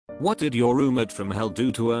What did your roommate from hell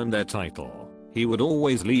do to earn their title? He would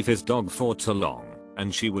always leave his dog for too long,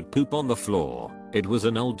 and she would poop on the floor. It was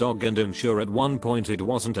an old dog and I'm sure at one point it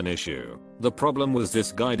wasn't an issue. The problem was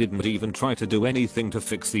this guy didn't even try to do anything to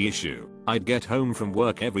fix the issue. I'd get home from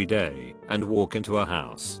work every day and walk into a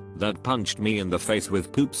house that punched me in the face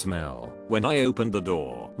with poop smell. When I opened the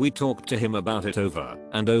door, we talked to him about it over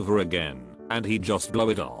and over again, and he'd just blow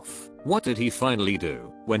it off. What did he finally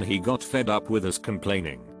do when he got fed up with us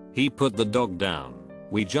complaining? He put the dog down.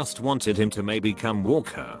 We just wanted him to maybe come walk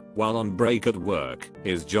her while on break at work.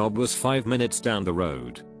 His job was 5 minutes down the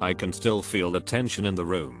road. I can still feel the tension in the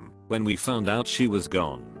room when we found out she was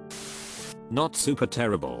gone. Not super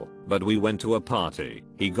terrible, but we went to a party.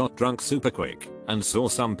 He got drunk super quick and saw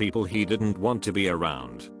some people he didn't want to be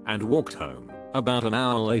around and walked home. About an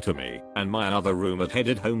hour later me and my other roommate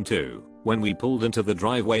headed home too. When we pulled into the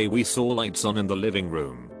driveway we saw lights on in the living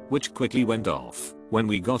room, which quickly went off. When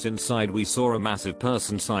we got inside we saw a massive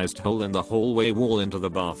person-sized hole in the hallway wall into the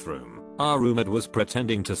bathroom. Our roommate was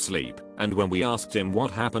pretending to sleep, and when we asked him what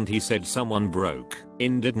happened he said someone broke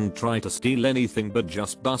in, didn't try to steal anything but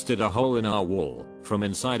just busted a hole in our wall from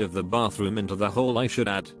inside of the bathroom into the hole, I should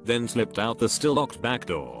add, then slipped out the still locked back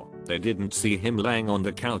door. They didn't see him laying on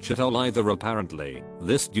the couch at all either apparently.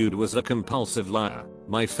 This dude was a compulsive liar.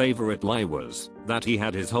 My favorite lie was that he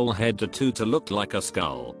had his whole head tattooed to look like a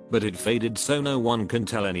skull, but it faded so no one can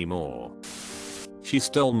tell anymore. She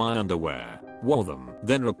stole my underwear, wore them,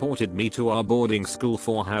 then reported me to our boarding school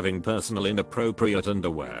for having personal inappropriate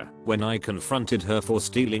underwear. When I confronted her for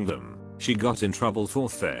stealing them, she got in trouble for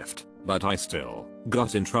theft, but I still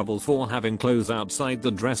got in trouble for having clothes outside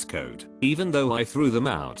the dress code, even though I threw them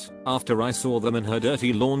out after I saw them in her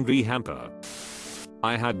dirty laundry hamper.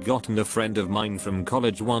 I had gotten a friend of mine from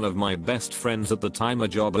college, one of my best friends at the time, a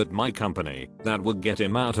job at my company that would get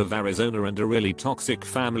him out of Arizona and a really toxic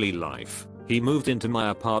family life. He moved into my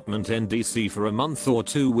apartment in DC for a month or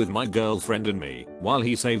two with my girlfriend and me while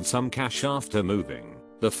he saved some cash after moving.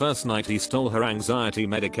 The first night he stole her anxiety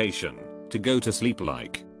medication to go to sleep,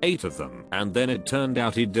 like 8 of them, and then it turned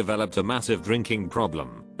out he'd developed a massive drinking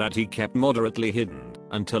problem that he kept moderately hidden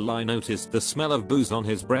until I noticed the smell of booze on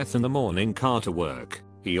his breath in the morning car to work.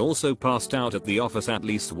 He also passed out at the office at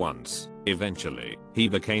least once. Eventually, he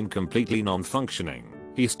became completely non-functioning.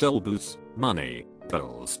 He stole booze, money,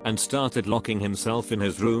 pills, and started locking himself in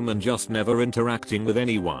his room and just never interacting with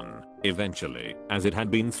anyone. Eventually, as it had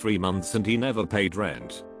been 3 months and he never paid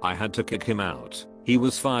rent, I had to kick him out. He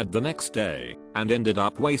was fired the next day and ended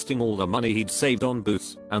up wasting all the money he'd saved on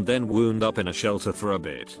booze and then wound up in a shelter for a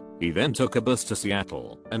bit. He then took a bus to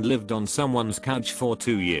Seattle and lived on someone's couch for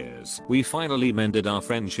 2 years. We finally mended our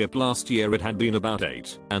friendship last year, it had been about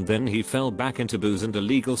 8, and then he fell back into booze and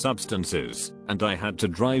illegal substances, and I had to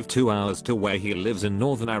drive 2 hours to where he lives in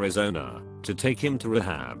northern Arizona to take him to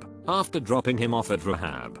rehab. After dropping him off at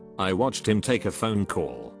rehab, I watched him take a phone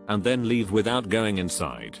call and then leave without going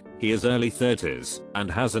inside. He is early 30s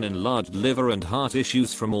and has an enlarged liver and heart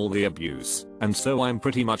issues from all the abuse, and so I'm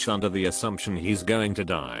pretty much under the assumption he's going to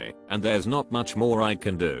die, and there's not much more I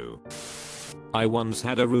can do. I once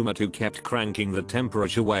had a roommate who kept cranking the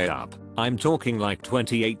temperature way up. I'm talking like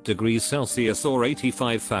 28 degrees Celsius or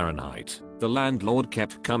 85 Fahrenheit. The landlord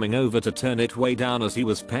kept coming over to turn it way down as he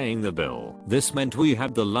was paying the bill. This meant we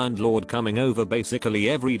had the landlord coming over basically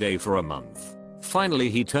every day for a month. Finally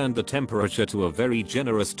he turned the temperature to a very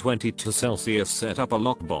generous 22 Celsius, set up a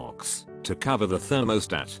lockbox to cover the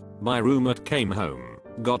thermostat. My roommate came home,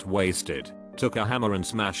 got wasted, took a hammer and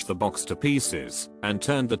smashed the box to pieces, and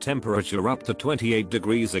turned the temperature up to 28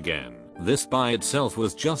 degrees again. This by itself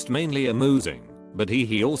was just mainly amusing, but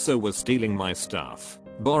he also was stealing my stuff,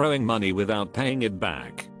 borrowing money without paying it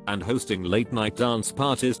back, and hosting late night dance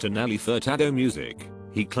parties to Nelly Furtado music.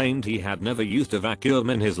 He claimed he had never used a vacuum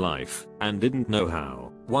in his life and didn't know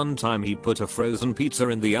how. One time he put a frozen pizza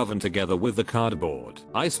in the oven together with the cardboard.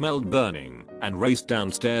 I smelled burning and raced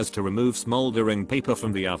downstairs to remove smoldering paper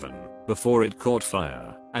from the oven before it caught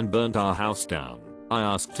fire and burnt our house down. I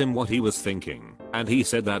asked him what he was thinking, and he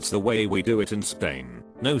said that's the way we do it in Spain.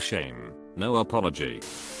 No shame, no apology.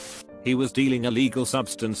 He was dealing illegal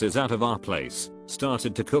substances out of our place,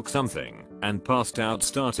 started to cook something, and passed out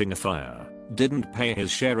starting a fire. Didn't pay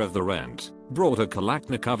his share of the rent, brought a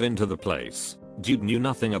Kalashnikov into the place. Dude knew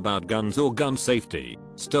nothing about guns or gun safety,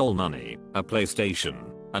 stole money, a PlayStation,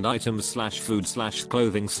 and items / food /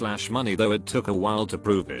 clothing / money, though it took a while to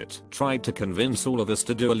prove it. Tried to convince all of us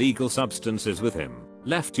to do illegal substances with him.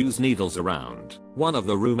 Left used needles around. One of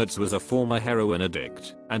the roommates was a former heroin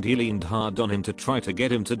addict, and he leaned hard on him to try to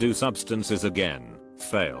get him to do substances again.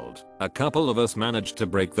 Failed. A couple of us managed to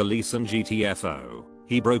break the lease and GTFO.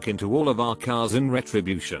 He broke into all of our cars in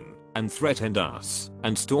retribution and threatened us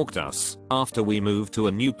and stalked us. After we moved to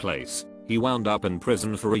a new place, he wound up in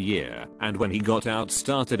prison for a year, and when he got out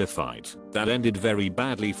started a fight that ended very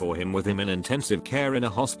badly for him, with him in intensive care in a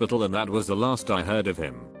hospital, and that was the last I heard of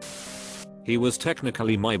him. He was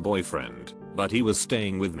technically my boyfriend, but he was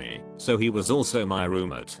staying with me, so he was also my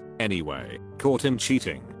roommate. Anyway, caught him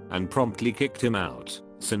cheating and promptly kicked him out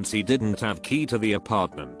since he didn't have key to the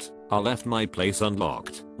apartment. I left my place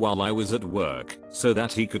unlocked while I was at work so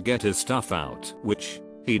that he could get his stuff out, which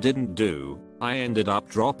he didn't do. I ended up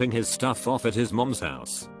dropping his stuff off at his mom's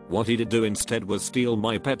house. What he did do instead was steal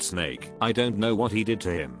my pet snake. I don't know what he did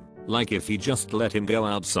to him. Like, if he just let him go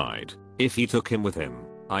outside, if he took him with him.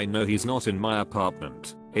 I know he's not in my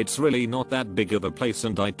apartment. It's really not that big of a place,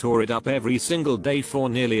 and I tore it up every single day for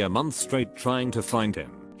nearly a month straight trying to find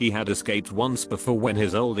him. He had escaped once before when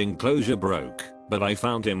his old enclosure broke, but I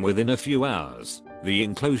found him within a few hours. The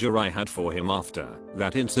enclosure I had for him after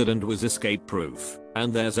that incident was escape proof,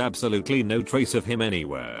 and there's absolutely no trace of him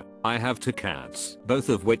anywhere. I have 2 cats, both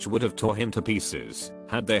of which would have tore him to pieces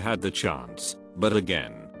had they had the chance, but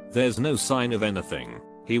again, there's no sign of anything.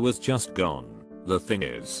 He was just gone. The thing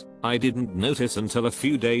is, I didn't notice until a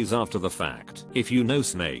few days after the fact. If you know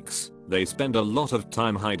snakes, they spend a lot of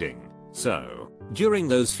time hiding. So, during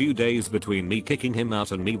those few days between me kicking him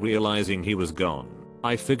out and me realizing he was gone,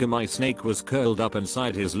 I figure my snake was curled up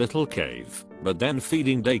inside his little cave. But then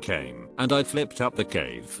feeding day came, and I flipped up the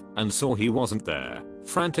cave and saw he wasn't there.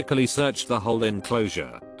 Frantically searched the whole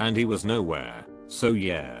enclosure, and he was nowhere. So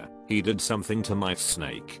yeah, he did something to my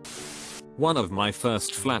snake. One of my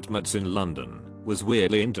first flatmates in London was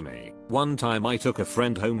weirdly into me. One time I took a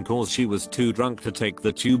friend home cause she was too drunk to take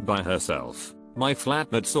the tube by herself. My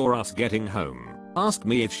flatmate saw us getting home, asked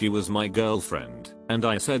me if she was my girlfriend, and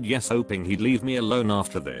I said yes, hoping he'd leave me alone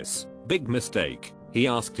after this. Big mistake. He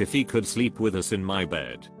asked if he could sleep with us in my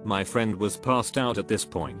bed. My friend was passed out at this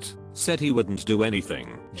point, said he wouldn't do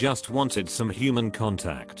anything, just wanted some human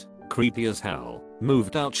contact. Creepy as hell.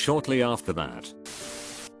 Moved out shortly after that.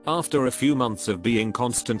 After a few months of being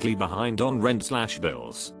constantly behind on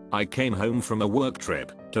rent/bills, I came home from a work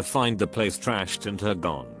trip to find the place trashed and her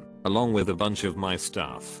gone, along with a bunch of my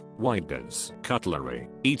stuff, white goods, cutlery,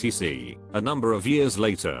 etc. A number of years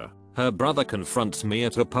later, her brother confronts me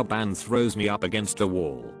at a pub and throws me up against a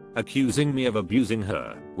wall, accusing me of abusing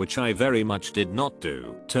her, which I very much did not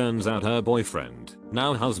do. Turns out her boyfriend,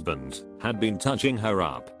 now husband, had been touching her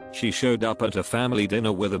up. She showed up at a family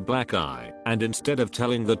dinner with a black eye, and instead of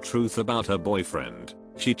telling the truth about her boyfriend,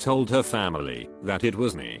 she told her family that it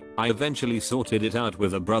was me. I eventually sorted it out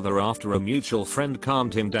with a brother after a mutual friend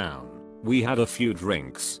calmed him down. We had a few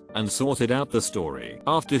drinks and sorted out the story.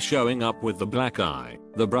 After showing up with the black eye,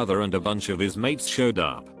 the brother and a bunch of his mates showed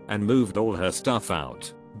up and moved all her stuff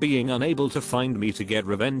out. Being unable to find me to get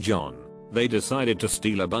revenge on, they decided to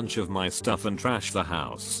steal a bunch of my stuff and trash the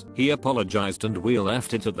house. He apologized and we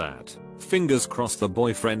left it at that. Fingers crossed the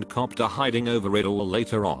boyfriend copped a hiding over it all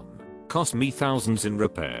later on. Cost me thousands in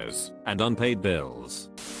repairs and unpaid bills.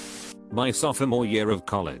 My sophomore year of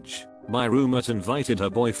college, my roommate invited her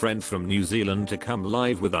boyfriend from New Zealand to come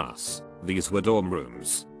live with us. These were dorm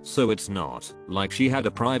rooms, so it's not like she had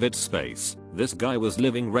a private space. This guy was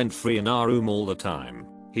living rent-free in our room all the time.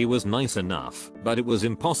 He was nice enough, but it was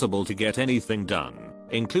impossible to get anything done,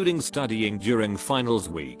 including studying during finals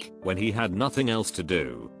week when he had nothing else to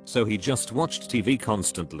do, so he just watched TV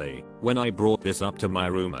constantly. When I brought this up to my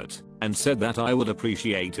roommate and said that I would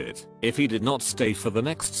appreciate it if he did not stay for the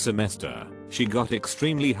next semester, she got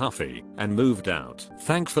extremely huffy and moved out.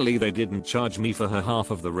 Thankfully they didn't charge me for her half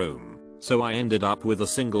of the room, so I ended up with a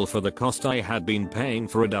single for the cost I had been paying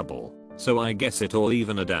for a double, so I guess it all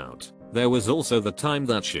evened out. There was also the time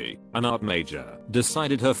that she, an art major,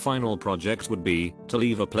 decided her final project would be to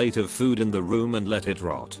leave a plate of food in the room and let it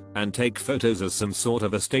rot, and take photos as some sort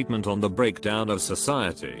of a statement on the breakdown of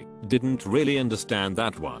society. Didn't really understand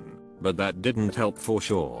that one, but that didn't help for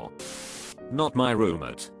sure. Not my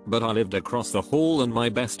roommate, but I lived across the hall and my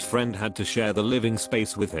best friend had to share the living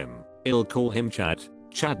space with him. I'll call him Chad.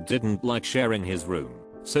 Chad didn't like sharing his room,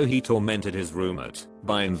 so he tormented his roommate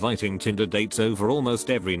by inviting Tinder dates over almost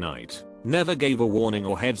every night. Never gave a warning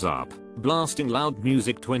or heads up, blasting loud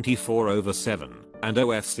music 24/7, and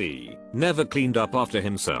OFC. Never cleaned up after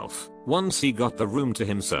himself. Once he got the room to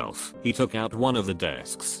himself, he took out one of the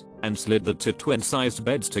desks and slid the two twin-sized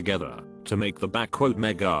beds together to make the back quote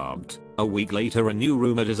megarbed. A week later a new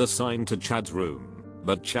roommate is assigned to Chad's room,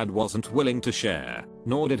 but Chad wasn't willing to share,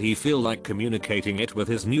 nor did he feel like communicating it with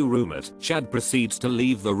his new roommate. Chad proceeds to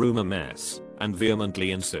leave the room a mess and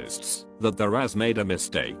vehemently insists that the Raz made a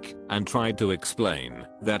mistake and tried to explain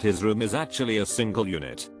that his room is actually a single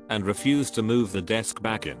unit and refused to move the desk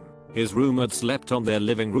back in. His roommate slept on their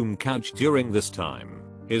living room couch during this time.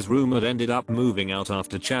 His roommate ended up moving out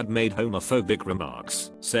after Chad made homophobic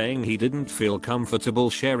remarks, saying he didn't feel comfortable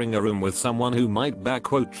sharing a room with someone who might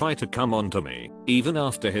 "try to come onto me," even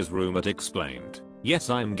after his roommate explained, "Yes,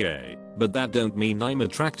 I'm gay, but that don't mean I'm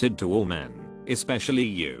attracted to all men, especially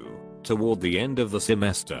you." Toward the end of the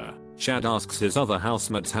semester, Chad asks his other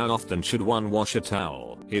housemates how often should one wash a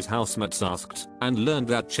towel. His housemates asked and learned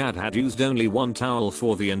that Chad had used only one towel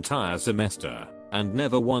for the entire semester and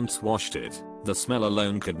never once washed it. The smell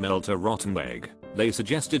alone could melt a rotten egg. They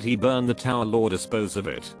suggested he burn the towel or dispose of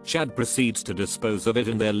it. Chad proceeds to dispose of it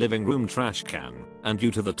in their living room trash can, and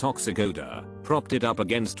due to the toxic odor, propped it up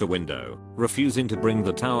against a window, refusing to bring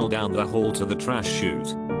the towel down the hall to the trash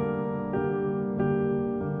chute.